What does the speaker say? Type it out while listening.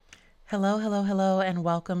Hello, hello, hello, and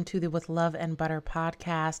welcome to the With Love and Butter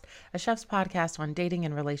podcast, a chef's podcast on dating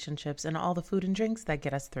and relationships and all the food and drinks that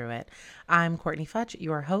get us through it. I'm Courtney Futch,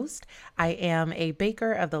 your host. I am a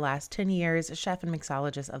baker of the last 10 years, chef and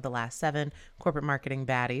mixologist of the last 7, corporate marketing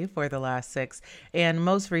baddie for the last 6, and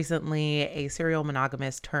most recently, a serial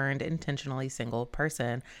monogamist turned intentionally single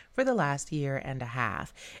person for the last year and a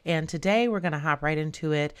half. And today we're going to hop right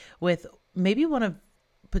into it with maybe one of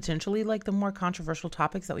potentially like the more controversial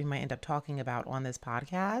topics that we might end up talking about on this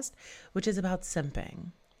podcast, which is about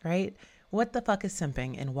simping, right? What the fuck is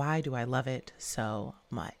simping and why do I love it so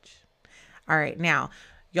much? All right, now,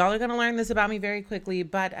 y'all are going to learn this about me very quickly,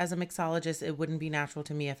 but as a mixologist, it wouldn't be natural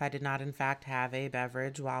to me if I did not, in fact, have a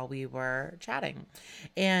beverage while we were chatting.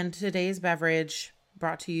 And today's beverage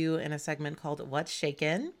brought to you in a segment called What's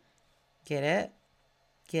Shaken? Get it?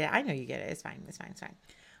 I know you get it. It's fine.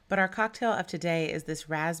 But our cocktail of today is this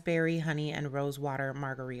raspberry, honey, and rose water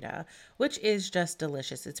margarita, which is just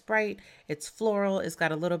delicious. It's bright, it's floral, it's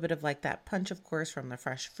got a little bit of like that punch, of course, from the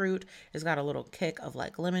fresh fruit. It's got a little kick of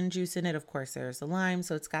like lemon juice in it. Of course, there's the lime,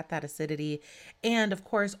 so it's got that acidity. And of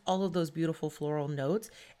course, all of those beautiful floral notes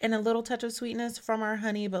and a little touch of sweetness from our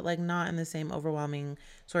honey, but like not in the same overwhelming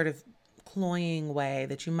sort of cloying way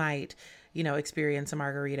that you might experience a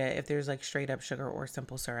margarita if there's like straight up sugar or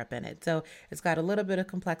simple syrup in it. So it's got a little bit of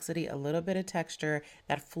complexity, a little bit of texture,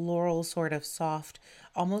 that floral sort of soft,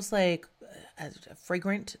 almost like a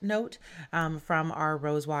fragrant note from our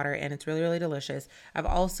rose water. And it's really, really delicious. I've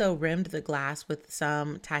also rimmed the glass with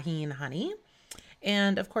some tahini honey.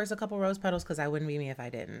 And of course, a couple rose petals because I wouldn't be me if I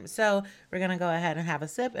didn't. So we're going to go ahead and have a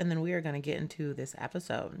sip and then we are going to get into this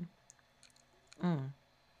episode.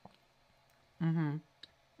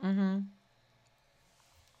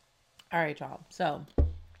 All right, y'all. So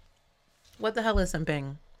what the hell is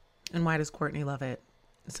simping and why does Courtney love it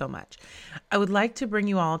so much? I would like to bring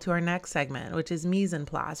you all to our next segment, which is mise en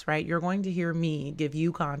place, right? You're going to hear me give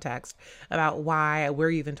you context about why we're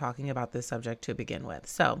even talking about this subject to begin with.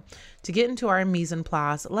 So to get into our mise en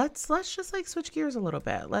place, let's just like switch gears a little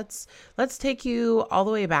bit. Let's take you all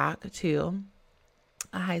the way back to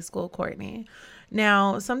a high school Courtney.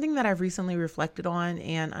 Now, something that I've recently reflected on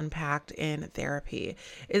and unpacked in therapy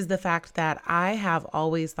is the fact that I have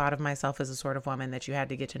always thought of myself as a sort of woman that you had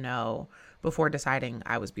to get to know before deciding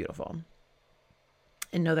I was beautiful.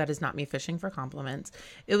 And no, that is not me fishing for compliments.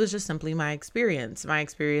 It was just simply my experience. My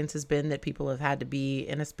experience has been that people have had to be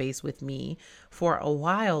in a space with me for a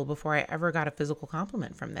while before I ever got a physical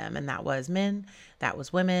compliment from them. And that was men, that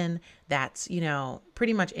was women, that's,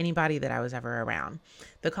 pretty much anybody that I was ever around.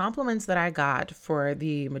 The compliments that I got for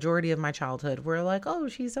the majority of my childhood were like, oh,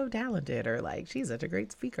 she's so talented, or like, she's such a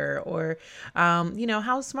great speaker, or,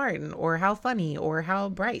 how smart, or how funny, or how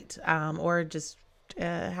bright, or just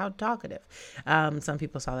how talkative. Some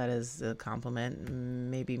people saw that as a compliment,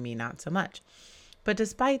 maybe me not so much. But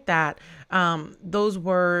despite that, those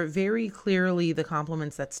were very clearly the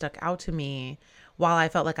compliments that stuck out to me, while I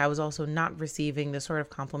felt like I was also not receiving the sort of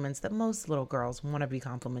compliments that most little girls want to be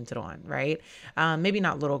complimented on, right? Maybe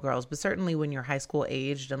not little girls, but certainly when you're high school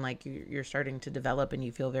aged and like you're starting to develop and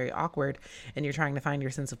you feel very awkward and you're trying to find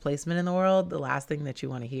your sense of placement in the world, the last thing that you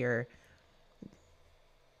want to hear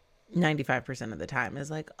 95% of the time is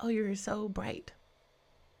like, oh, you're so bright.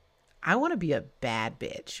 I want to be a bad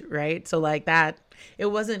bitch, right? So like that, it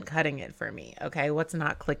wasn't cutting it for me. Okay. What's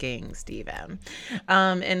not clicking, Steven?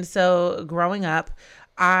 And so growing up,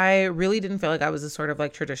 I really didn't feel like I was a sort of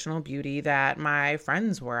like traditional beauty that my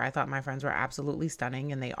friends were. I thought my friends were absolutely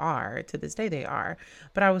stunning, and they are. To this day, they are.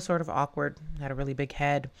 But I was sort of awkward, had a really big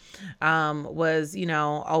head, was,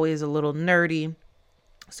 always a little nerdy.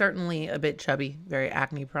 Certainly a bit chubby, very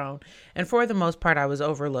acne prone. And for the most part, I was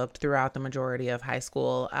overlooked throughout the majority of high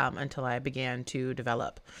school until I began to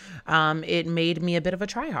develop. It made me a bit of a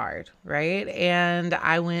tryhard, right? And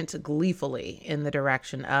I went gleefully in the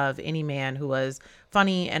direction of any man who was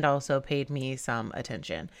funny and also paid me some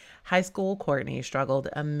attention. High school Courtney struggled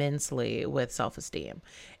immensely with self-esteem.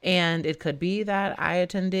 And it could be that I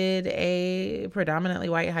attended a predominantly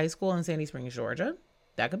white high school in Sandy Springs, Georgia.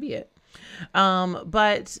 That could be it.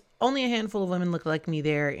 But only a handful of women looked like me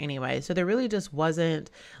there anyway. So there really just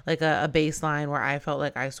wasn't like a baseline where I felt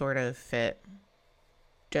like I sort of fit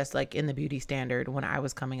just like in the beauty standard when I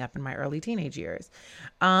was coming up in my early teenage years.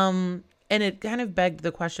 And it kind of begged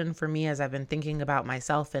the question for me as I've been thinking about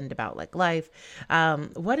myself and about like life.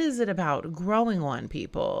 What is it about growing on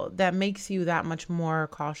people that makes you that much more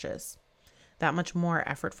cautious, that much more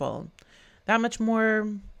effortful, that much more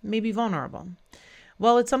maybe vulnerable?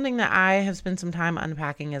 Well, it's something that I have spent some time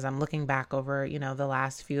unpacking as I'm looking back over, the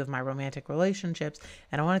last few of my romantic relationships.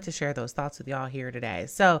 And I wanted to share those thoughts with y'all here today.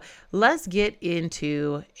 So let's get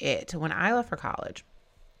into it. When I left for college,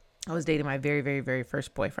 I was dating my very, very, very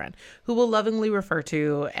first boyfriend, who we'll lovingly refer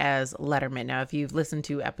to as Letterman. Now, if you've listened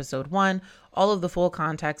to episode 1, all of the full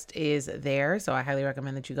context is there. So I highly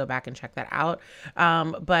recommend that you go back and check that out.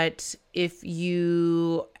 But if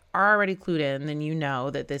you are already clued in, then you know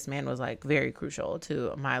that this man was like very crucial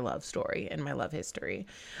to my love story and my love history.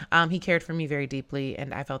 He cared for me very deeply,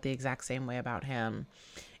 and I felt the exact same way about him.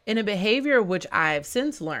 In a behavior which I've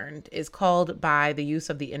since learned is called by the use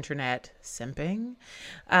of the internet simping.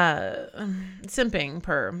 Simping,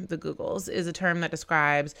 per the Googles, is a term that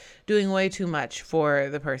describes doing way too much for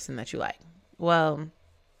the person that you like. Well,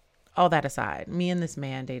 all that aside, me and this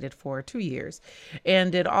man dated for 2 years and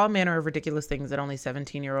did all manner of ridiculous things that only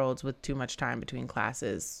 17-year-olds with too much time between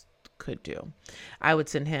classes could do. I would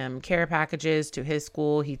send him care packages to his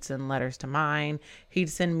school. He'd send letters to mine. He'd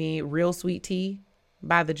send me real sweet tea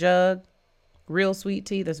by the jug. Real sweet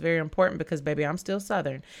tea. That's very important because, baby, I'm still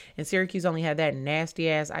Southern. And Syracuse only had that nasty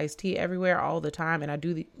ass iced tea everywhere all the time. And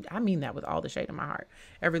I mean that with all the shade in my heart.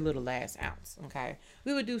 Every little last ounce. Okay.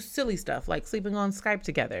 We would do silly stuff like sleeping on Skype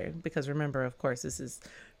together. Because remember, of course, this is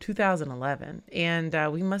 2011.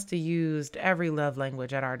 And we must have used every love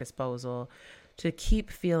language at our disposal to keep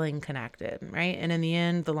feeling connected. Right. And in the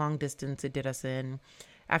end, the long distance it did us in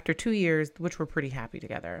after 2 years, which we're pretty happy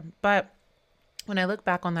together. But when I look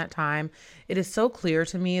back on that time, it is so clear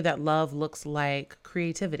to me that love looks like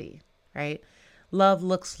creativity, right? Love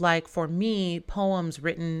looks like, for me, poems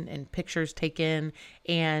written and pictures taken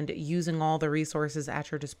and using all the resources at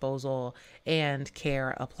your disposal and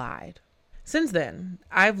care applied. Since then,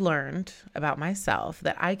 I've learned about myself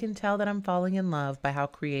that I can tell that I'm falling in love by how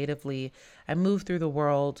creatively I move through the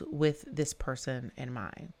world with this person in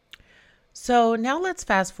mind. So now let's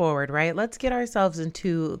fast forward, right? Let's get ourselves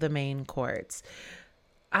into the main courts.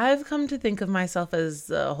 I've come to think of myself as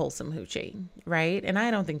a wholesome hoochie, right? And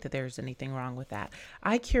I don't think that there's anything wrong with that.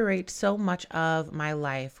 I curate so much of my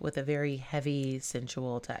life with a very heavy,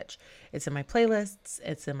 sensual touch. It's in my playlists,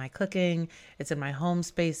 it's in my cooking, it's in my home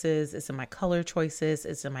spaces, it's in my color choices,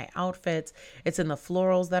 it's in my outfits, it's in the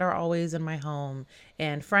florals that are always in my home.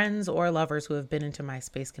 And friends or lovers who have been into my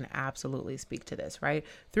space can absolutely speak to this, right?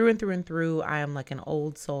 Through and through and through, I am like an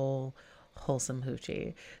old soul wholesome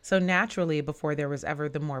hoochie. So naturally, before there was ever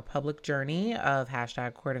the more public journey of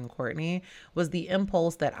hashtag Court and Courtney, was the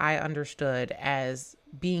impulse that I understood as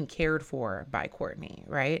being cared for by Courtney,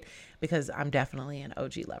 right? Because I'm definitely an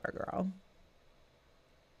OG lover girl.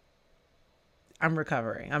 I'm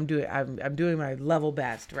recovering. I'm doing my level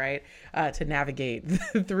best, right, to navigate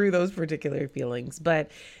through those particular feelings. But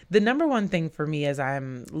the number one thing for me as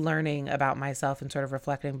I'm learning about myself and sort of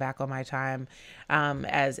reflecting back on my time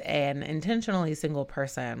as an intentionally single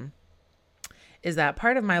person is that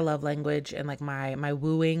part of my love language and like my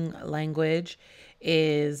wooing language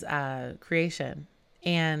is creation.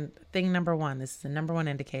 And thing number one, this is the number one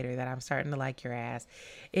indicator that I'm starting to like your ass,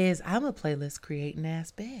 is I'm a playlist creating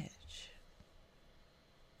ass bitch.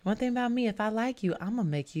 One thing about me, if I like you, I'm going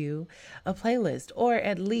to make you a playlist, or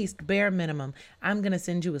at least bare minimum, I'm going to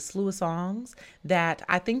send you a slew of songs that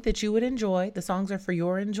I think that you would enjoy. The songs are for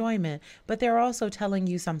your enjoyment, but they're also telling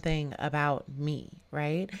you something about me,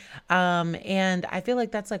 right? And I feel like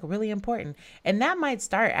that's like really important. And that might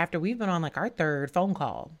start after we've been on like our third phone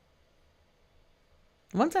call.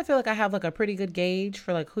 Once I feel like I have like a pretty good gauge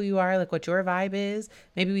for like who you are, like what your vibe is,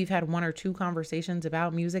 maybe we've had 1 or 2 conversations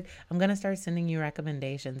about music, I'm going to start sending you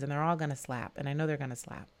recommendations and they're all going to slap. And I know they're going to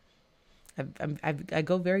slap. I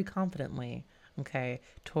go very confidently, okay,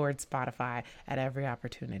 towards Spotify at every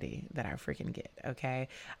opportunity that I freaking get, okay?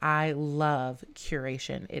 I love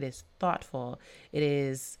curation. It is thoughtful. It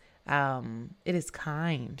is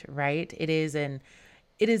kind, right? It is an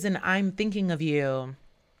I'm thinking of you,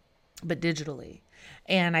 but digitally.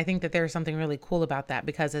 And I think that there's something really cool about that,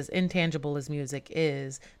 because as intangible as music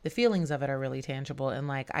is, the feelings of it are really tangible. And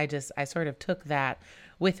like, I sort of took that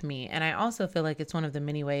with me. And I also feel like it's one of the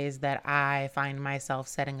many ways that I find myself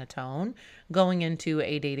setting a tone going into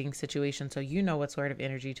a dating situation. So you know what sort of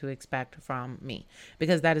energy to expect from me,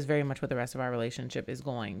 because that is very much what the rest of our relationship is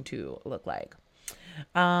going to look like.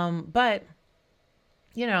 But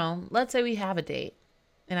let's say we have a date.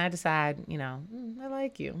 And I decide, I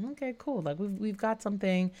like you. Okay, cool. Like we've got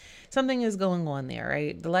something is going on there,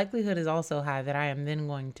 right? The likelihood is also high that I am then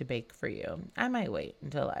going to bake for you. I might wait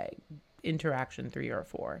until like interaction 3 or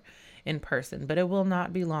 4 in person, but it will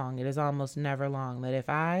not be long. It is almost never long that if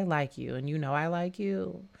I like you and I like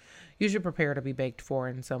you, you should prepare to be baked for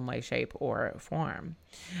in some way, shape, or form.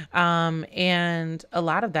 And a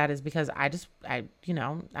lot of that is because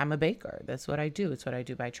I'm a baker. That's what I do. It's what I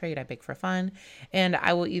do by trade. I bake for fun, and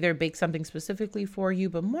I will either bake something specifically for you,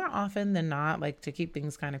 but more often than not, like to keep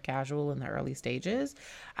things kind of casual in the early stages,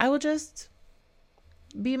 I will just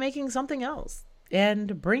be making something else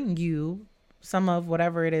and bring you some of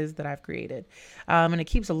whatever it is that I've created. And it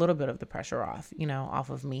keeps a little bit of the pressure off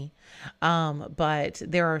of me. But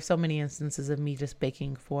there are so many instances of me just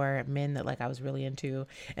baking for men that like I was really into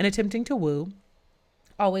and attempting to woo.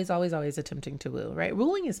 Always, always, always attempting to woo, right?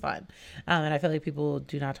 Wooing is fun. And I feel like people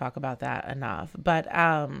do not talk about that enough. But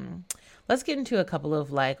let's get into a couple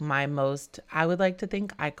of like my most, I would like to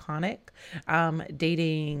think, iconic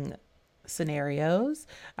dating scenarios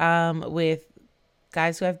with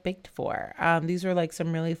guys who I've baked for. These were like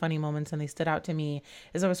some really funny moments, and they stood out to me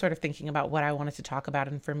as I was sort of thinking about what I wanted to talk about.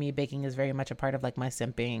 And for me, baking is very much a part of like my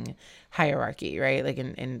simping hierarchy, right? Like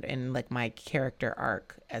in like my character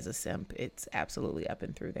arc as a simp, it's absolutely up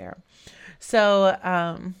and through there. So,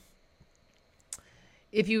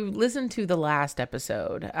 if you listen to the last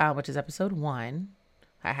episode, which is episode 1,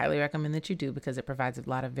 I highly recommend that you do because it provides a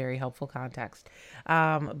lot of very helpful context.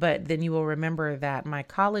 But then you will remember that my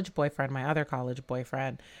other college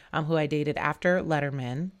boyfriend, who I dated after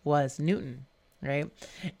Letterman, was Newton. Right.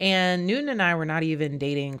 And Newton and I were not even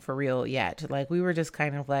dating for real yet. Like we were just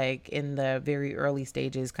kind of like in the very early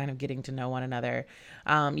stages, kind of getting to know one another.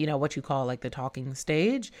 What you call like the talking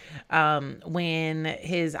stage. When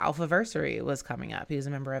his alphaversary was coming up, he was a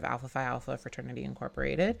member of Alpha Phi Alpha Fraternity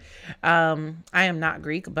Incorporated. I am not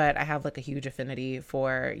Greek, but I have like a huge affinity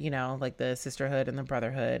for, like the sisterhood and the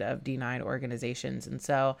brotherhood of D9 organizations. And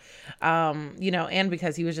so, and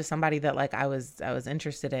because he was just somebody that like I was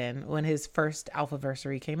interested in. When his first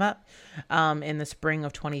alphaversary came up in the spring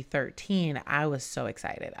of 2013, I was so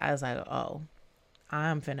excited. I was like, oh,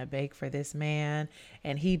 I'm finna bake for this man,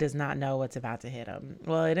 and he does not know what's about to hit him.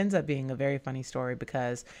 Well, it ends up being a very funny story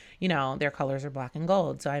because, their colors are black and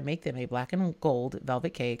gold. So I make them a black and gold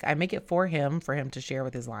velvet cake. I make it for him to share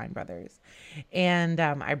with his line brothers. And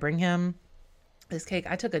I bring him this cake.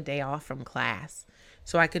 I took a day off from class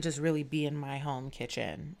so I could just really be in my home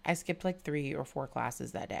kitchen. I skipped like 3 or 4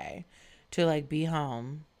 classes that day to like be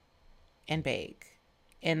home and bake.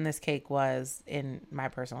 And this cake was, in my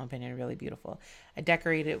personal opinion, really beautiful. I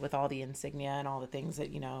decorated it with all the insignia and all the things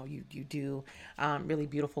that, you do, really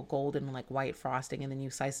beautiful gold and like white frosting. And then you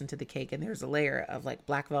slice into the cake and there's a layer of like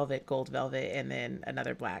black velvet, gold velvet, and then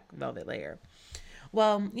another black velvet layer.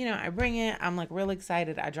 Well, I bring it. I'm like real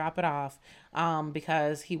excited. I drop it off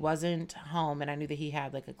because he wasn't home and I knew that he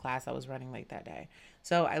had like a class I was running late that day.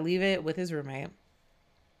 So I leave it with his roommate,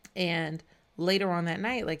 and later on that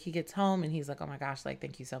night, like he gets home and he's like, oh my gosh, like,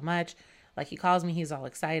 thank you so much. Like he calls me, he's all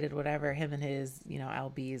excited, whatever. Him and his,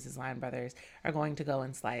 LBs, his line brothers, are going to go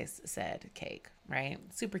and slice said cake, right?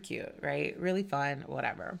 Super cute, right? Really fun,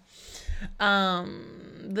 whatever.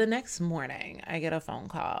 The next morning I get a phone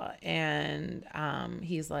call and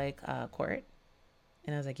he's like, Court.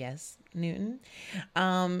 And I was like, yes, Newton.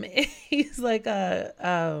 He's like, my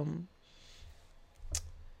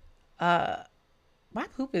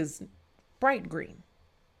poop is bright green.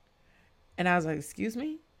 And I was like, excuse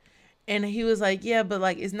me? And he was like, yeah, but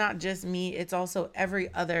like, it's not just me. It's also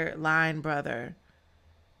every other line brother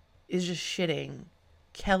is just shitting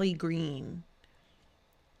Kelly green.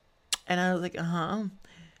 And I was like, uh-huh.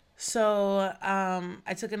 So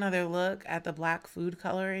I took another look at the black food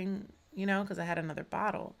coloring, because I had another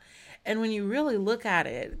bottle. And when you really look at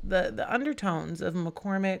it, the undertones of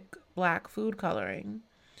McCormick black food coloring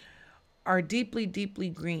are deeply, deeply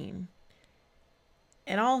green.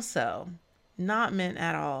 And also not meant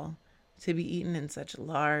at all to be eaten in such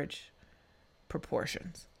large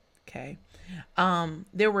proportions. Okay.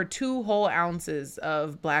 There were 2 whole ounces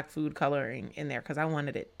of black food coloring in there because I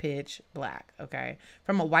wanted it pitch black. Okay.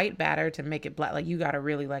 From a white batter to make it black, like you got to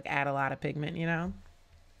really like add a lot of pigment, And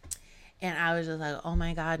I was just like, oh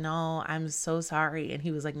my God, no, I'm so sorry. And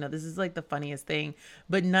he was like, no, this is like the funniest thing.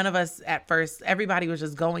 But none of us at first, everybody was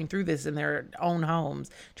just going through this in their own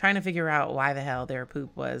homes, trying to figure out why the hell their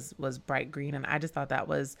poop was bright green. And I just thought that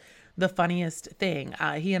was the funniest thing.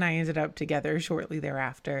 He and I ended up together shortly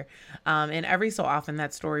thereafter. And every so often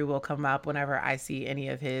that story will come up whenever I see any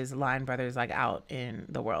of his line brothers like out in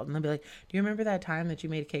the world. And they'll be like, do you remember that time that you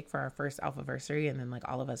made a cake for our first alphaversary? And then like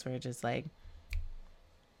all of us were just like,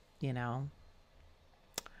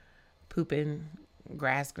 pooping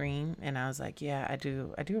grass green. And I was like, yeah, I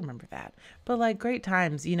do remember that. But like great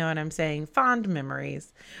times, you know what I'm saying? Fond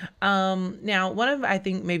memories. Now one of, I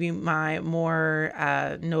think maybe my more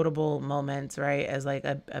notable moments, right, as like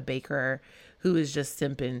a baker who is just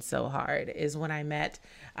simping so hard is when I met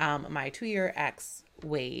my 2-year ex,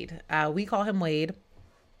 Wade. We call him Wade.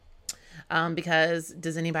 Because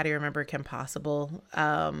does anybody remember Kim Possible?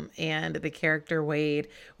 And the character Wade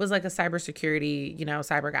was like a cybersecurity,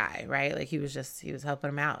 cyber guy, right? Like he was helping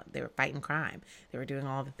them out. They were fighting crime. They were doing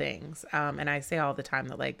all the things. And I say all the time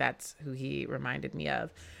that like, that's who he reminded me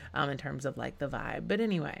of, in terms of like the vibe. But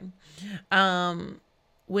anyway,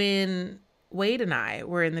 when Wade and I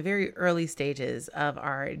were in the very early stages of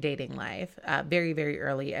our dating life, very, very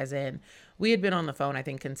early, as in we had been on the phone, I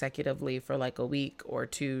think, consecutively for like a week or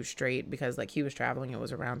two straight because like he was traveling. It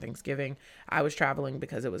was around Thanksgiving. I was traveling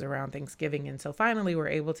because it was around Thanksgiving. And so finally we're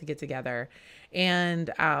able to get together.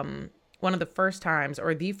 And one of the first times,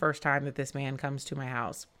 or the first time that this man comes to my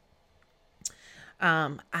house,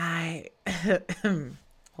 I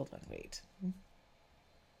hold on, wait.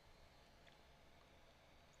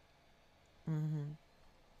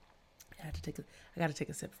 I got to take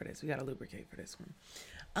a sip for this. We got to lubricate for this one.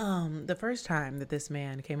 The first time that this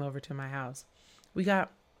man came over to my house, we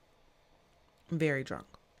got very drunk,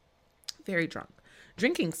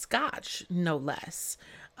 drinking scotch, no less.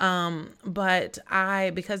 But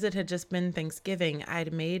because it had just been Thanksgiving,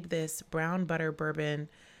 I'd made this brown butter bourbon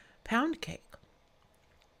pound cake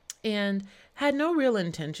and had no real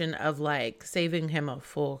intention of like saving him a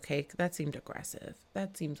full cake. That seemed aggressive.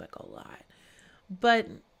 That seems like a lot. But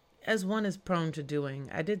as one is prone to doing,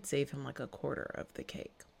 I did save him like a quarter of the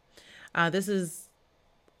cake. This is,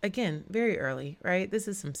 again, very early, right? This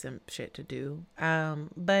is some simp shit to do.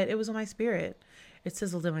 But it was in my spirit. It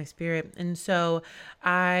sizzled in my spirit. And so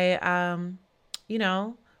I,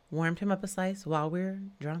 warmed him up a slice while we're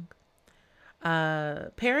drunk.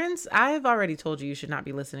 Parents, I've already told you should not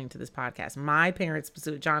be listening to this podcast. My parents,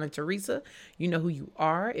 John and Teresa, you know who you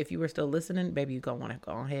are. If you are still listening, baby, you're going to want to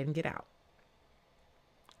go ahead and get out.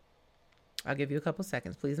 I'll give you a couple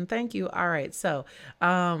seconds, please. And thank you. All right. So,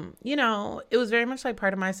 it was very much like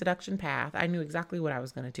part of my seduction path. I knew exactly what I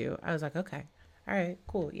was going to do. I was like, okay, all right,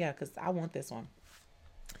 cool. Yeah. Cause I want this one.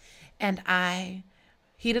 And I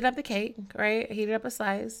heated up the cake, right? Heated up a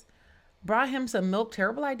slice, brought him some milk.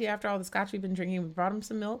 Terrible idea after all the scotch we've been drinking. We brought him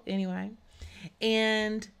some milk anyway,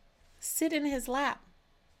 and sit in his lap,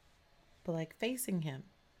 but like facing him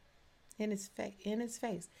in his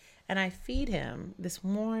face. And I feed him this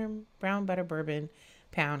warm brown butter bourbon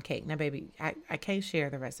pound cake. Now, baby, I can't share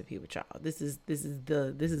the recipe with y'all. This is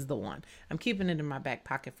the one. I'm keeping it in my back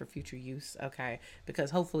pocket for future use, okay?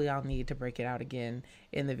 Because hopefully I'll need to break it out again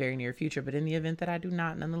in the very near future. But in the event that I do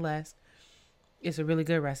not, nonetheless, it's a really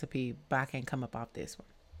good recipe, but I can't come up off this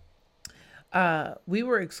one. We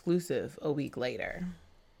were exclusive a week later.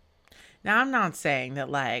 Now, I'm not saying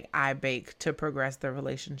that like I bake to progress the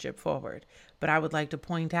relationship forward, but I would like to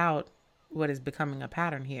point out what is becoming a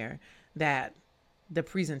pattern here, that the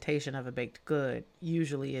presentation of a baked good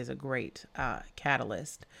usually is a great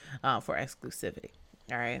catalyst for exclusivity.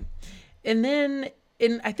 All right. And then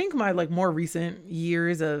in, I think my like more recent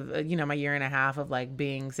years of, my year and a half of like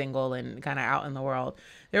being single and kind of out in the world,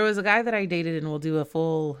 there was a guy that I dated, and we'll do a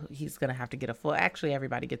full, he's going to have to get a full, actually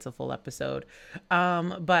everybody gets a full episode.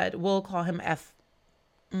 But we'll call him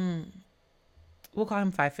we'll call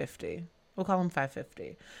him 550. We'll call him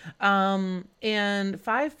 550. And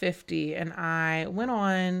 550 and I went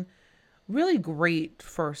on really great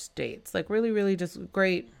first dates, like really, really just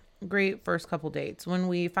great first couple dates when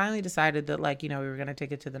we finally decided that like, we were going to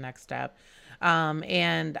take it to the next step.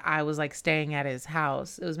 And I was like staying at his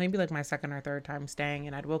house. It was maybe like my second or third time staying,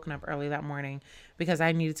 and I'd woken up early that morning because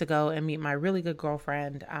I needed to go and meet my really good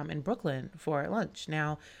girlfriend, in Brooklyn for lunch.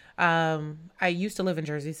 Now, I used to live in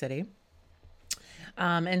Jersey City.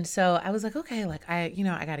 And so I was like, okay, like I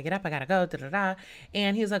got to get up, I got to go, da, da, da.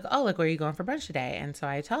 And he was like, oh, like, where are you going for brunch today? And so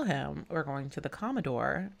I tell him we're going to the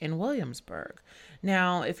Commodore in Williamsburg.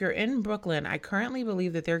 Now, if you're in Brooklyn, I currently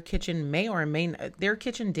believe that their kitchen their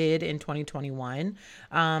kitchen did in 2021,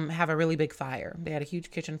 have a really big fire. They had a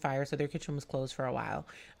huge kitchen fire. So their kitchen was closed for a while.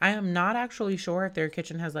 I am not actually sure if their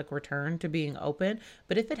kitchen has like returned to being open,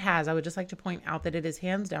 but if it has, I would just like to point out that it is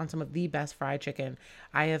hands down some of the best fried chicken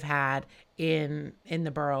I have had in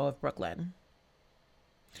the borough of Brooklyn.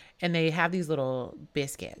 And they have these little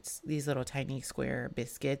biscuits, these little tiny square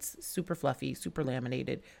biscuits, super fluffy, super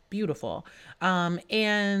laminated, beautiful.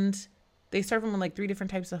 And they serve them with like 3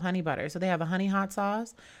 different types of honey butter. So they have a honey hot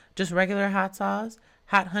sauce, just regular hot sauce,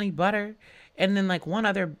 hot honey butter, and then like one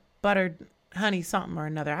other buttered honey something or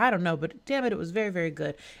another. I don't know, but damn it, it was very, very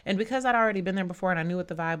good. And because I'd already been there before and I knew what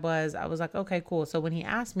the vibe was, I was like, okay, cool. So when he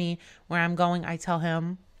asked me where I'm going, I tell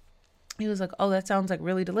him, he was like, oh, that sounds like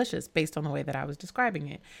really delicious based on the way that I was describing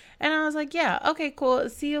it. And I was like, yeah, okay, cool.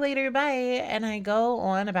 See you later. Bye. And I go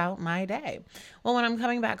on about my day. Well, when I'm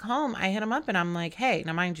coming back home, I hit him up and I'm like, hey,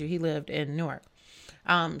 now mind you, he lived in Newark.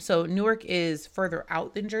 So Newark is further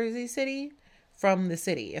out than Jersey City from the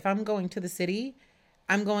city. If I'm going to the city,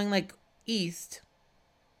 I'm going like east,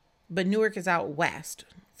 but Newark is out west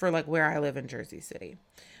for like where I live in Jersey City.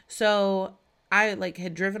 So I like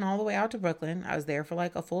had driven all the way out to Brooklyn. I was there for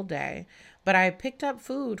like a full day, but I picked up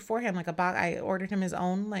food for him, like a box. I ordered him his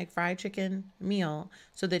own like fried chicken meal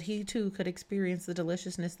so that he too could experience the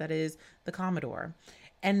deliciousness that is the Commodore.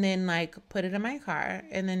 And then like put it in my car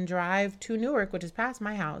and then drive to Newark, which is past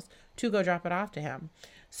my house, to go drop it off to him.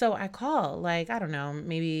 So I call, like, I don't know,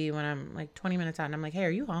 maybe when I'm like 20 minutes out and I'm like, hey, are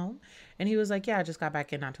you home? And he was like, yeah, I just got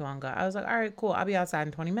back in not too long ago. I was like, all right, cool. I'll be outside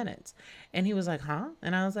in 20 minutes. And he was like, huh?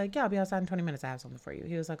 And I was like, yeah, I'll be outside in 20 minutes. I have something for you.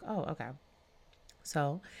 He was like, oh, okay.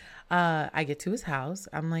 So I get to his house.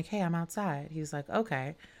 I'm like, hey, I'm outside. He's like,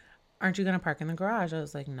 okay. Aren't you going to park in the garage? I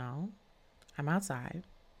was like, no, I'm outside.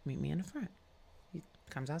 Meet me in the front. He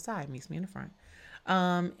comes outside, meets me in the front.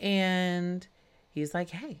 And he's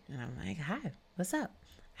like, hey. And I'm like, hi, what's up?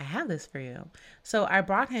 I have this for you. So I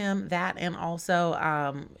brought him that and also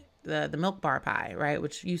the milk bar pie, right?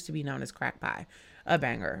 Which used to be known as crack pie, a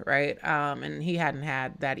banger, right? And he hadn't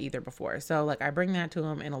had that either before. So like I bring that to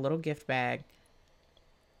him in a little gift bag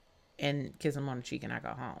and kiss him on the cheek and I go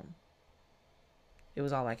home. It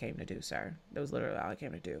was all I came to do, sir. That was literally all I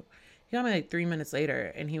came to do. He called me like 3 minutes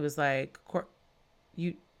later and he was like,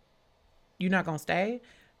 you not gonna stay?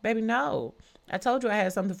 Baby, no. I told you I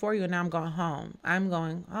had something for you and now I'm going home. I'm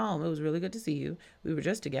going home. It was really good to see you. We were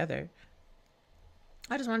just together.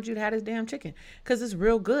 I just wanted you to have this damn chicken because it's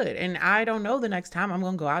real good. And I don't know the next time I'm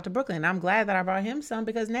going to go out to Brooklyn. And I'm glad that I brought him some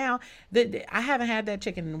because now I haven't had that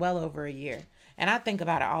chicken in well over a year. And I think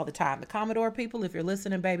about it all the time. The Commodore people, if you're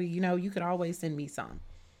listening, baby, you know, you could always send me some.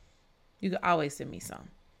 You could always send me some.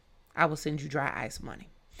 I will send you dry ice money.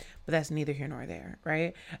 But that's neither here nor there,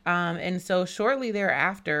 right? And so shortly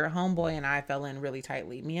thereafter, Homeboy and I fell in really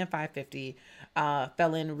tightly. Me and 550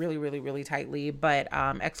 fell in really, really, really tightly. But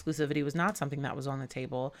exclusivity was not something that was on the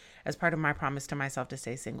table as part of my promise to myself to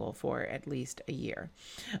stay single for at least a year.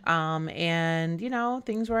 And you know,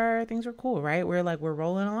 things were cool, right? We're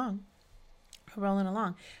rolling along.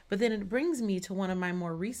 But then it brings me to one of my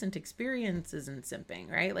more recent experiences in simping,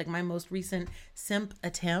 right? Like my most recent simp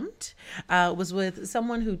attempt was with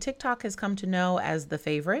someone who TikTok has come to know as the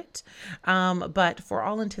favorite. But for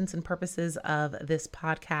all intents and purposes of this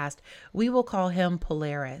podcast, we will call him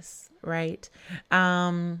Polaris, right?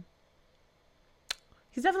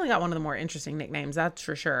 He's definitely got one of the more interesting nicknames, that's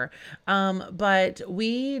for sure. But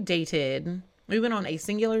we went on a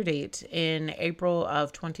singular date in April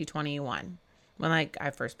of 2021. When like I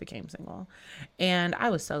first became single, and I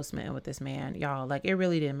was so smitten with this man, y'all. Like it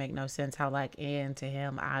really didn't make no sense how like into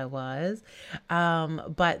him I was.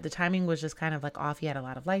 But the timing was just kind of like off. He had a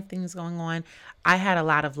lot of life things going on. I had a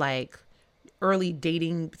lot of like early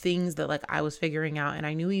dating things that like I was figuring out, and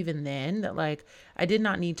I knew even then that like I did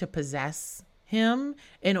not need to possess him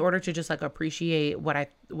in order to just like appreciate what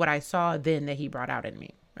I saw then that he brought out in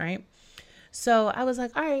me, right? So I was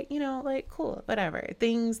like, all right, you know, like, cool, whatever.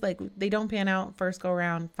 Things like they don't pan out first go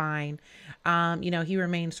around, fine. You know, he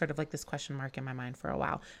remained sort of like this question mark in my mind for a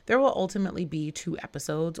while. There will ultimately be 2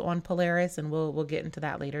 episodes on Polaris, and we'll get into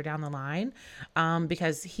that later down the line,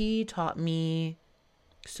 because he taught me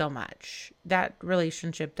so much. That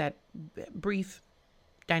relationship, that brief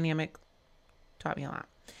dynamic taught me a lot.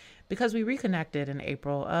 Because we reconnected in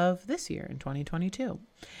April of this year in 2022.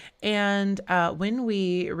 And when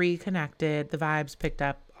we reconnected, the vibes picked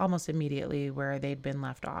up almost immediately where they'd been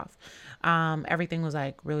left off. Everything was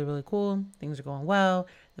like really, really cool. Things are going well.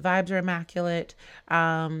 The vibes are immaculate.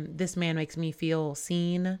 This man makes me feel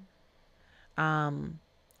seen,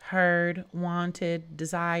 heard, wanted,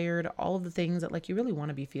 desired, all of the things that like you really want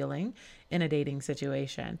to be feeling in a dating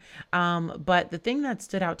situation. But the thing that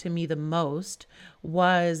stood out to me the most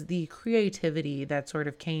was the creativity that sort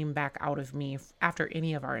of came back out of me after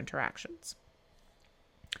any of our interactions.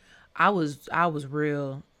 I was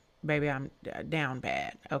real, baby, I'm down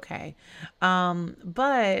bad. Okay.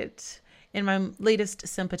 But in my latest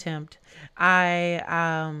simp attempt,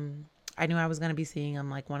 I knew I was going to be seeing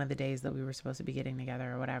him like one of the days that we were supposed to be getting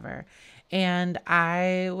together or whatever. And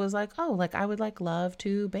I was like, oh, like I would like love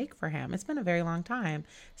to bake for him. It's been a very long time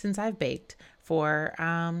since I've baked for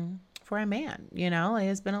a man, you know, like,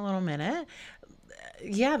 it's been a little minute.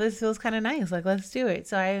 yeah, this feels kind of nice. Like, let's do it.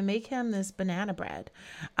 So I make him this banana bread,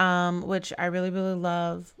 which I really, really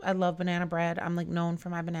love. I love banana bread. I'm like known for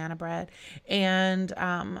my banana bread. And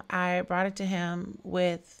I brought it to him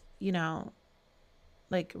with,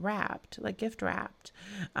 like wrapped, like gift wrapped,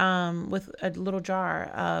 with a little jar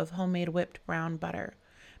of homemade whipped brown butter.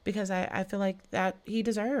 Because I feel like that he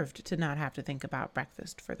deserved to not have to think about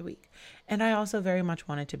breakfast for the week. And I also very much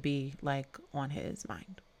wanted to be like on his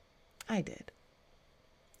mind. I did.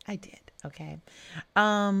 I did. Okay.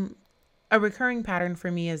 A recurring pattern for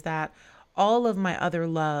me is that all of my other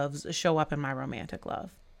loves show up in my romantic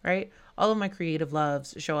love, right? All of my creative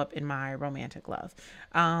loves show up in my romantic love.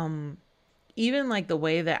 Even like the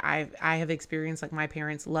way that I have experienced like my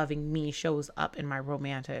parents loving me shows up in my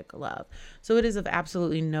romantic love. So it is of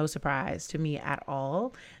absolutely no surprise to me at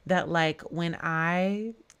all that like when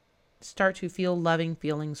I start to feel loving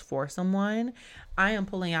feelings for someone, I am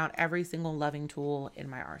pulling out every single loving tool in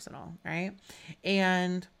my arsenal, right?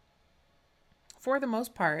 And for the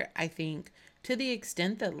most part, I think to the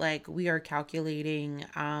extent that like we are calculating,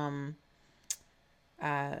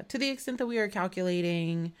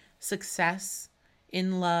 success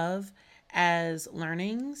in love as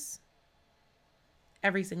learnings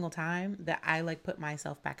every single time that I like put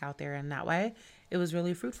myself back out there in that way, it was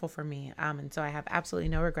really fruitful for me. And so I have absolutely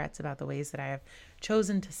no regrets about the ways that I have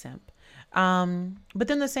chosen to simp. But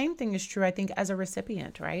then the same thing is true, I think, as a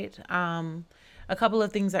recipient, right? A couple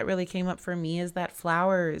of things that really came up for me is that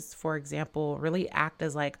flowers, for example, really act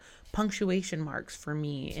as like punctuation marks for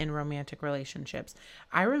me in romantic relationships.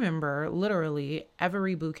 I remember literally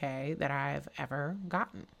every bouquet that I've ever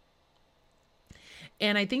gotten.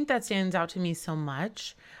 And I think that stands out to me so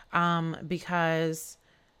much because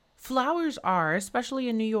flowers are, especially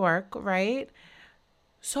in New York, right?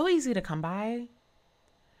 So easy to come by.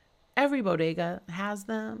 Every bodega has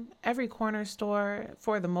them. Every corner store,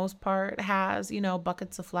 for the most part, has,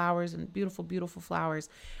 buckets of flowers and beautiful, beautiful flowers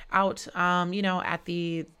out, at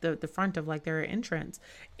the front of like their entrance.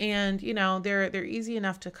 And, they're easy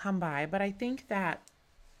enough to come by. But I think that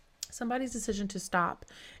somebody's decision to stop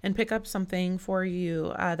and pick up something for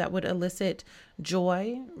you that would elicit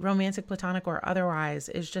joy, romantic, platonic, or otherwise,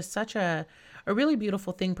 is just such a really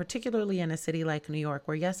beautiful thing, particularly in a city like New York,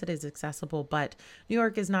 where yes, it is accessible, but New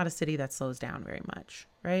York is not a city that slows down very much,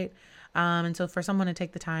 right? And so for someone to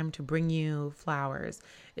take the time to bring you flowers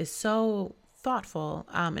is so thoughtful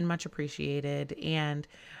and much appreciated. And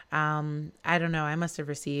I don't know, I must have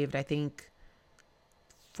received, I think,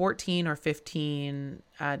 14 or 15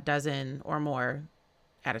 dozen or more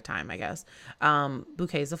at a time, I guess,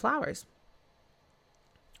 bouquets of flowers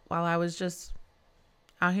while I was just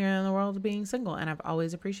out here in the world being single. And I've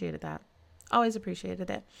always appreciated that. Always appreciated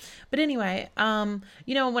it. But anyway, when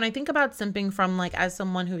I think about simping from like as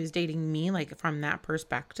someone who is dating me, like from that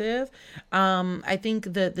perspective, I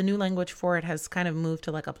think the new language for it has kind of moved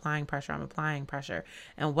to like applying pressure. I'm applying pressure.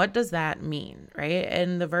 And what does that mean? Right.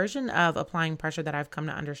 And the version of applying pressure that I've come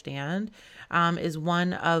to understand is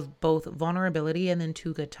one of both vulnerability and then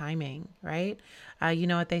two, good timing. Right. You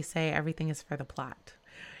know what they say, everything is for the plot.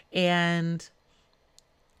 And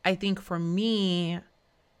I think for me,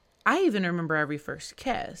 I even remember every first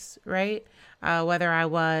kiss, right? Whether I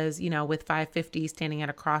was, with 550 standing at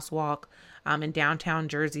a crosswalk in downtown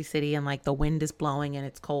Jersey City and like the wind is blowing and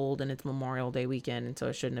it's cold and it's Memorial Day weekend. And so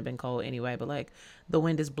it shouldn't have been cold anyway, but like the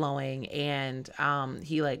wind is blowing and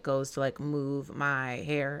he like goes to like move my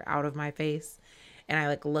hair out of my face and I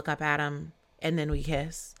like look up at him and then we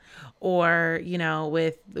kiss. Or,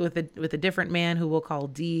 with a different man who we'll call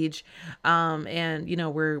Deej.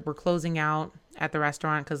 And, we're closing out at the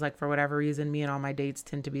restaurant because like for whatever reason, me and all my dates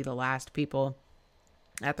tend to be the last people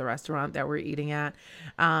at the restaurant that we're eating at.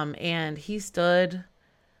 And he stood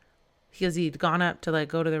because he'd gone up to like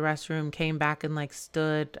go to the restroom, came back and like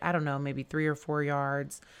stood, I don't know, maybe 3 or 4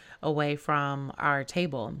 yards away from our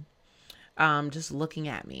table. Just looking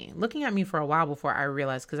at me for a while before I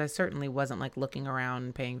realized, because I certainly wasn't like looking around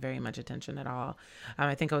and paying very much attention at all.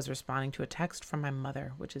 I think I was responding to a text from my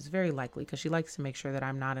mother, which is very likely because she likes to make sure that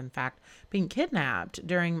I'm not in fact being kidnapped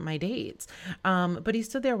during my dates. But he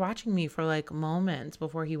stood there watching me for like moments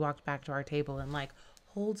before he walked back to our table and like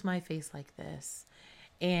holds my face like this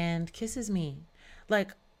and kisses me.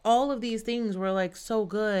 Like all of these things were like so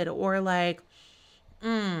good, or like,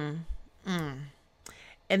 and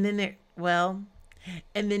then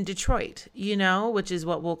and then Detroit, which is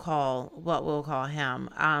what we'll call him,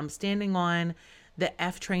 standing on the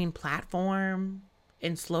F train platform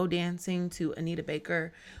and slow dancing to Anita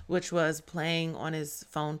Baker, which was playing on his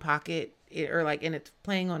phone pocket or like, and it's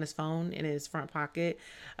playing on his phone in his front pocket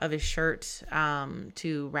of his shirt,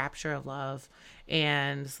 to Rapture of Love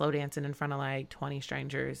and slow dancing in front of like 20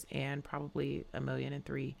 strangers and probably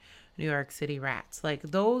 1,000,003 New York City rats. Like,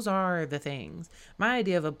 those are the things. My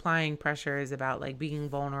idea of applying pressure is about like being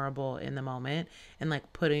vulnerable in the moment and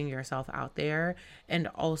like putting yourself out there, and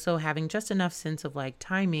also having just enough sense of like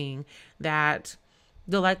timing that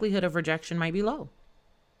the likelihood of rejection might be low,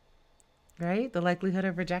 right? The likelihood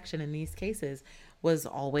of rejection in these cases was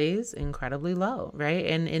always incredibly low, right?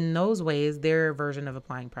 And in those ways, their version of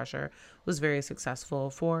applying pressure was very successful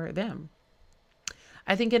for them.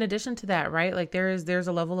 I think in addition to that, right, like there's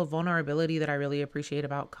a level of vulnerability that I really appreciate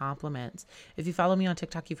about compliments. If you follow me on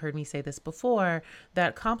TikTok, you've heard me say this before,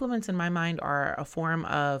 that compliments in my mind are a form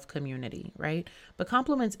of community, right? But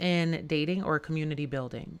compliments in dating or community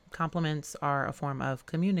building, compliments are a form of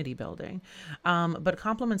community building. But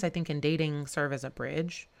compliments, I think, in dating serve as a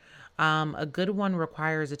bridge. A good one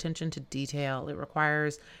requires attention to detail. It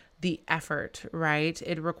requires the effort, right?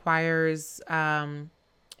 It requires, I'd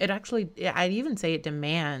even say it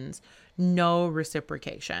demands no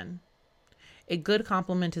reciprocation. A good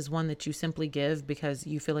compliment is one that you simply give because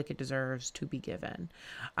you feel like it deserves to be given.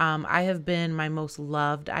 I have been my most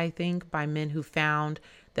loved, I think, by men who found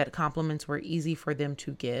that compliments were easy for them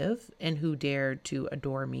to give and who dared to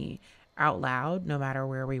adore me out loud, no matter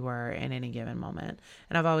where we were in any given moment.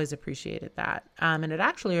 And I've always appreciated that. And it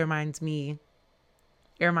actually reminds me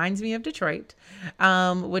of Detroit,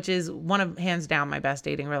 which is one of, hands down, my best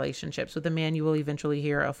dating relationships, with a man you will eventually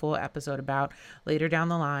hear a full episode about later down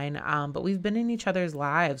the line. But we've been in each other's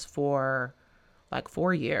lives for like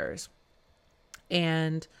 4 years.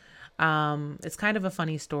 And it's kind of a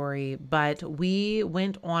funny story, but we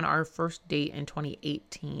went on our first date in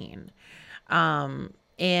 2018.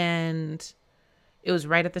 And it was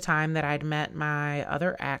right at the time that I'd met my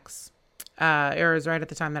other ex. It was right at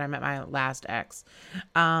the time that I met my last ex.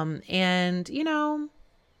 And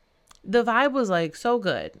the vibe was like so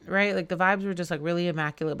good, right? Like the vibes were just like really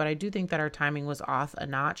immaculate, but I do think that our timing was off a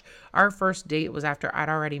notch. Our first date was after I'd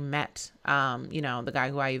already met, the guy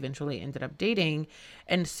who I eventually ended up dating.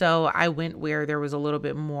 And so I went where there was a little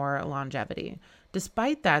bit more longevity.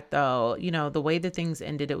 Despite that, though, the way that things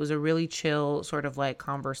ended, it was a really chill sort of like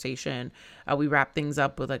conversation. We wrapped things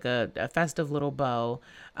up with like a festive little bow.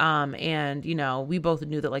 And we both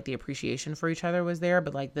knew that like the appreciation for each other was there,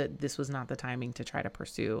 but like this was not the timing to try to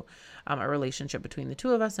pursue a relationship between the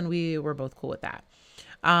two of us. And we were both cool with that.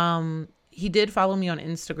 He did follow me on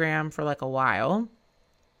Instagram for like a while.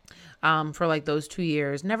 For like those 2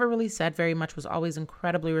 years, never really said very much, was always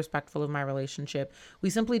incredibly respectful of my relationship. We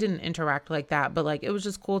simply didn't interact like that, but like, it was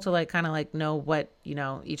just cool to like, kind of like know what,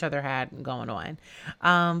 each other had going on.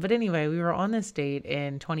 But anyway, we were on this date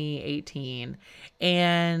in 2018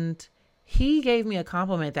 and he gave me a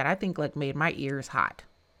compliment that I think like made my ears hot.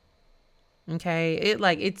 Okay.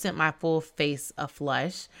 It sent my full face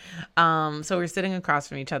aflush. So we're sitting across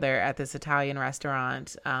from each other at this Italian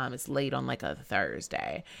restaurant. It's late on like a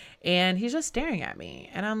Thursday and he's just staring at me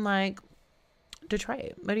and I'm like,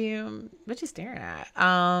 Detroit, what you staring at?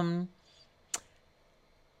 And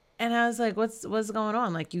I was like, what's going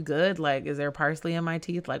on? Like, you good? Like, is there parsley in my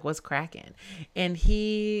teeth? Like, what's cracking? And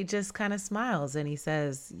he just kind of smiles and he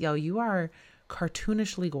says, yo, you are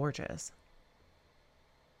cartoonishly gorgeous.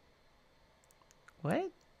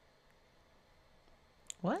 What?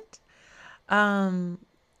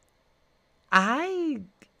 I,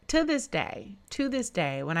 to this day,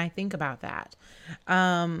 when I think about that,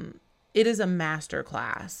 it is a master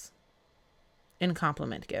class in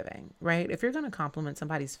compliment giving, right? If you're going to compliment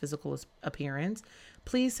somebody's physical appearance,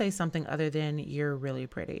 please say something other than you're really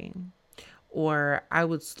pretty, or I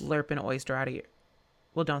would slurp an oyster out of your,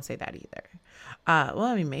 well, don't say that either.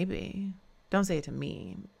 I mean, maybe don't say it to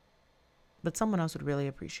me, but someone else would really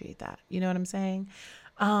appreciate that. You know what I'm saying?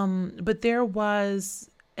 But there was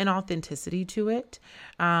an authenticity to it.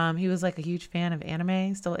 He was like a huge fan of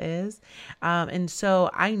anime, still is. And so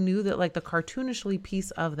I knew that like the cartoonishly piece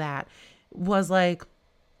of that was like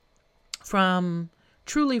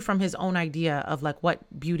truly from his own idea of like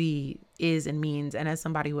what beauty is and means. And as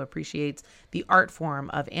somebody who appreciates the art form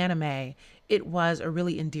of anime, it was a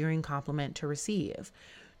really endearing compliment to receive.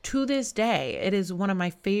 To this day, it is one of my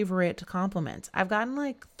favorite compliments. I've gotten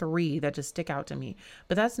like 3 that just stick out to me,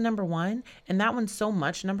 but that's number 1. And that one's so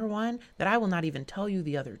much number 1 that I will not even tell you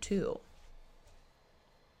the other 2.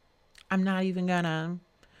 I'm not even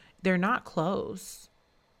they're not close.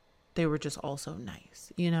 They were just also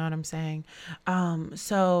nice. You know what I'm saying?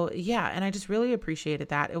 So yeah. And I just really appreciated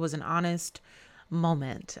that. It was an honest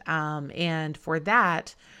moment. And for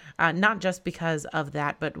that, not just because of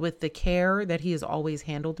that, but with the care that he has always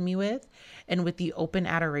handled me with, and with the open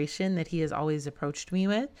adoration that he has always approached me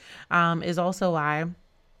with, is also why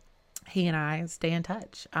he and I stay in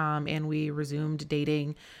touch. And we resumed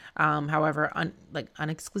dating, however,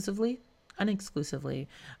 unexclusively,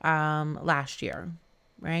 last year.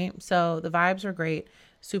 Right. So the vibes are great,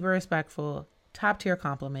 super respectful, top tier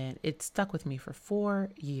compliment. It stuck with me for 4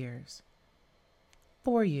 years.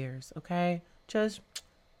 4 years. Okay. Just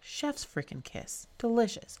chef's freaking kiss.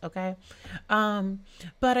 Delicious. Okay.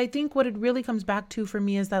 But I think what it really comes back to for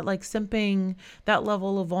me is that like simping, that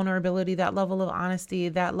level of vulnerability, that level of honesty,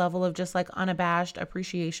 that level of just like unabashed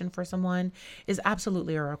appreciation for someone is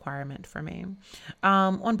absolutely a requirement for me,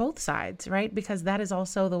 on both sides, right? Because that is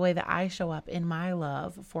also the way that I show up in my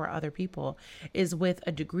love for other people, is with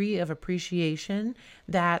a degree of appreciation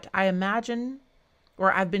that I imagine,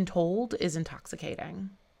 or I've been told, is intoxicating.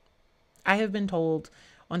 I have been told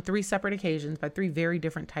on 3 separate occasions by 3 very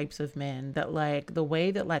different types of men that like the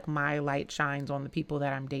way that like my light shines on the people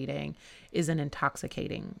that I'm dating is an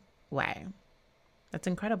intoxicating way. That's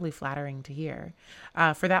incredibly flattering to hear.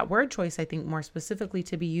 For that word choice, I think more specifically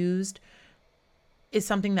to be used is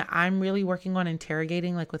something that I'm really working on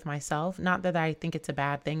interrogating, like with myself. Not that I think it's a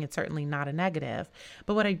bad thing. It's certainly not a negative,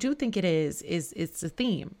 but what I do think it is it's a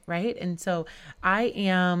theme, right? And so I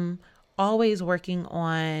am always working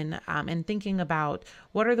on and thinking about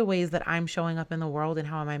what are the ways that I'm showing up in the world and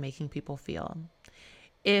how am I making people feel.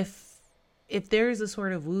 If there's a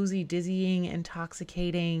sort of woozy, dizzying,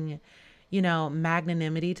 intoxicating,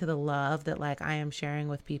 magnanimity to the love that like I am sharing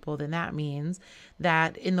with people, then that means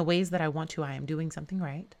that in the ways that I want to, I am doing something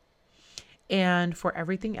right. And for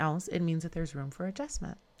everything else, it means that there's room for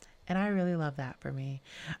adjustment. And I really love that for me.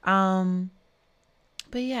 But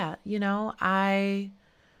yeah,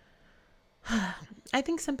 I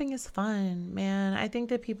think simping is fun, man. I think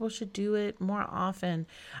that people should do it more often.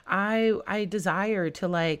 I desire to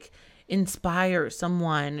like inspire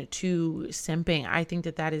someone to simping. I think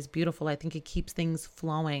that is beautiful. I think it keeps things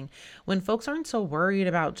flowing. When folks aren't so worried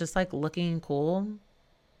about just like looking cool.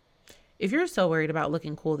 If you're so worried about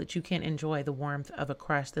looking cool that you can't enjoy the warmth of a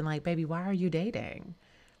crush, then like, baby, why are you dating?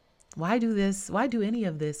 Why do this? Why do any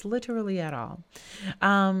of this literally at all?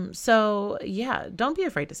 So yeah, don't be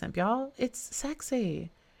afraid to simp, y'all. It's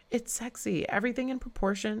sexy. It's sexy. Everything in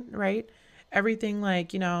proportion, right? Everything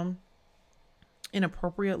like, in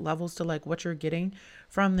appropriate levels to like what you're getting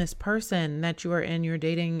from this person that you are in your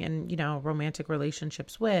dating and, romantic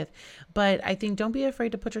relationships with. But I think don't be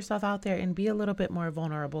afraid to put yourself out there and be a little bit more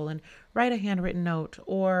vulnerable and write a handwritten note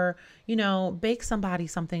or, bake somebody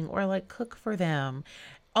something or like cook for them.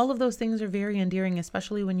 All of those things are very endearing,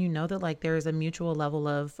 especially when you know that like there is a mutual level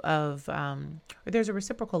or there's a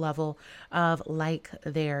reciprocal level of like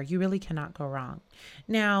there. You really cannot go wrong.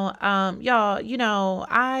 Now, y'all,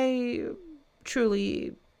 I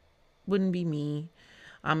truly wouldn't be me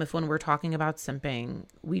if when we're talking about simping,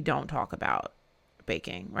 we don't talk about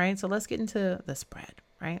baking, right? So let's get into the spread,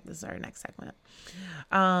 right? This is our next segment.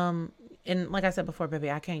 And like I said before, baby,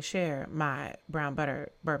 I can't share my brown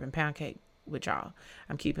butter bourbon pound cake with y'all.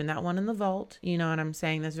 I'm keeping that one in the vault. You know what I'm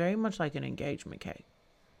saying? That's very much like an engagement cake.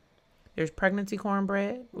 There's pregnancy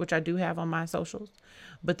cornbread, which I do have on my socials,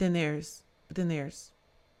 but then there's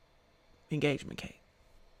engagement cake.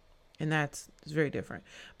 And it's very different.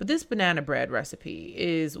 But this banana bread recipe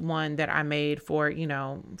is one that I made for,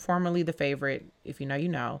 formerly the favorite, if you know, you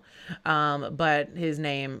know. But his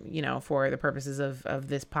name, for the purposes of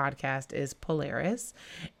this podcast is Polaris.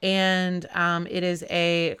 And it is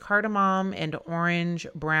a cardamom and orange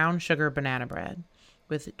brown sugar banana bread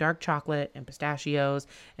with dark chocolate and pistachios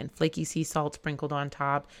and flaky sea salt sprinkled on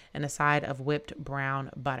top and a side of whipped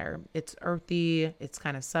brown butter. It's earthy. It's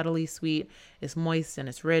kind of subtly sweet. It's moist and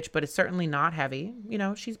it's rich, but it's certainly not heavy.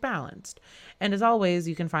 She's balanced. And as always,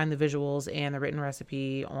 you can find the visuals and the written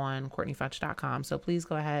recipe on CourtneyFutch.com. So please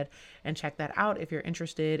go ahead and check that out if you're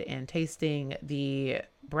interested in tasting the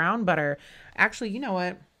brown butter. Actually, you know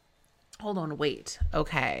what? Hold on, wait.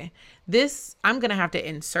 Okay. I'm going to have to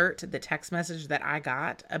insert the text message that I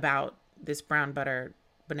got about this brown butter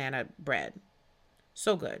banana bread.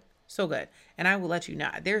 So good. So good. And I will let you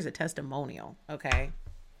know. There's a testimonial. Okay.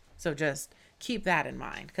 So just keep that in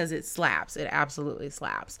mind because it slaps. It absolutely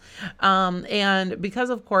slaps. And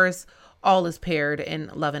because of course, all is paired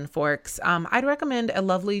in Love and Forks. I'd recommend a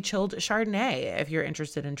lovely chilled Chardonnay if you're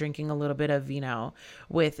interested in drinking a little bit of vino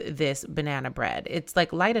with this banana bread. It's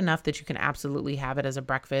like light enough that you can absolutely have it as a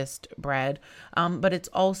breakfast bread. But it's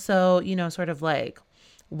also, sort of like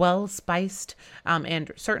well spiced,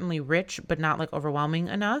 and certainly rich, but not like overwhelming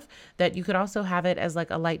enough that you could also have it as like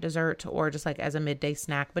a light dessert or just like as a midday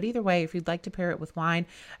snack. But either way, if you'd like to pair it with wine,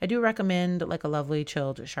 I do recommend like a lovely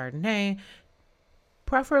chilled Chardonnay,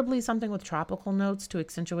 preferably something with tropical notes to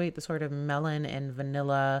accentuate the sort of melon and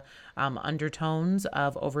vanilla undertones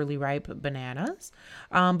of overly ripe bananas.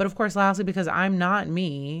 But of course, lastly, because I'm not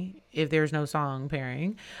me, if there's no song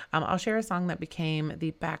pairing, I'll share a song that became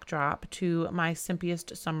the backdrop to my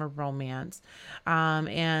simpiest summer romance.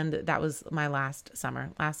 And that was my last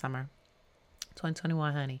summer.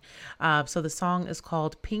 2021, honey. So the song is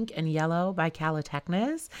called Pink and Yellow by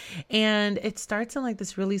Calitechnis. And it starts in like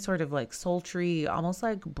this really sort of like sultry, almost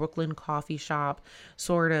like Brooklyn coffee shop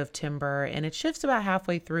sort of timbre. And it shifts about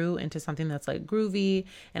halfway through into something that's like groovy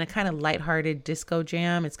and a kind of lighthearted disco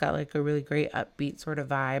jam. It's got like a really great upbeat sort of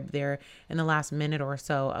vibe there in the last minute or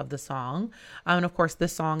so of the song. And of course,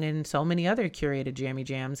 this song and so many other curated jammy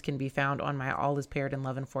jams can be found on my All Is Paired in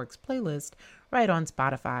Love and Forks playlist right on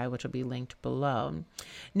Spotify, which will be linked below.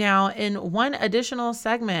 Now, in one additional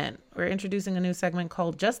segment, we're introducing a new segment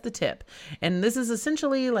called Just the Tip. And this is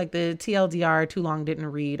essentially like the TLDR, too long didn't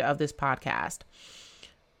read of this podcast.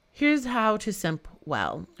 Here's how to simp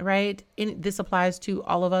well, right? This applies to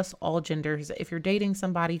all of us, all genders, if you're dating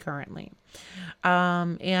somebody currently.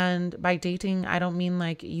 And by dating, I don't mean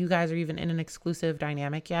like you guys are even in an exclusive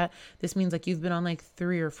dynamic yet. This means like you've been on like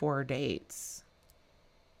 3 or 4 dates.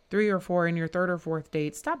 3 or 4 in your 3rd or 4th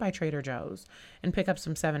date, stop by Trader Joe's and pick up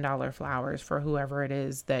some $7 flowers for whoever it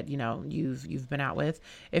is that, you know, you've been out with.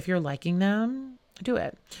 If you're liking them, do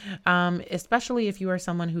it. Especially if you are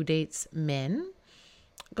someone who dates men,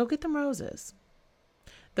 go get them roses.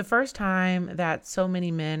 The first time that so many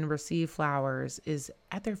men receive flowers is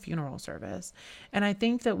at their funeral service. And I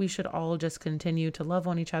think that we should all just continue to love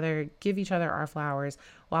on each other, give each other our flowers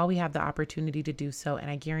while we have the opportunity to do so. And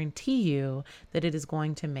I guarantee you that it is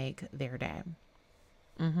going to make their day.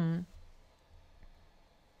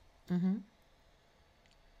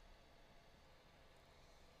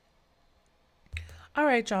 All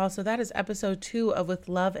right, y'all. So that is episode 2 of With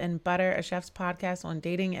Love and Butter, a chef's podcast on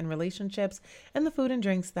dating and relationships and the food and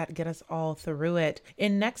drinks that get us all through it.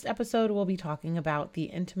 In next episode, we'll be talking about the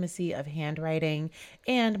intimacy of handwriting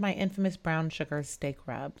and my infamous brown sugar steak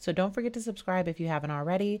rub. So don't forget to subscribe if you haven't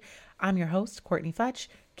already. I'm your host, Courtney Futch.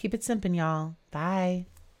 Keep it simpin', y'all. Bye.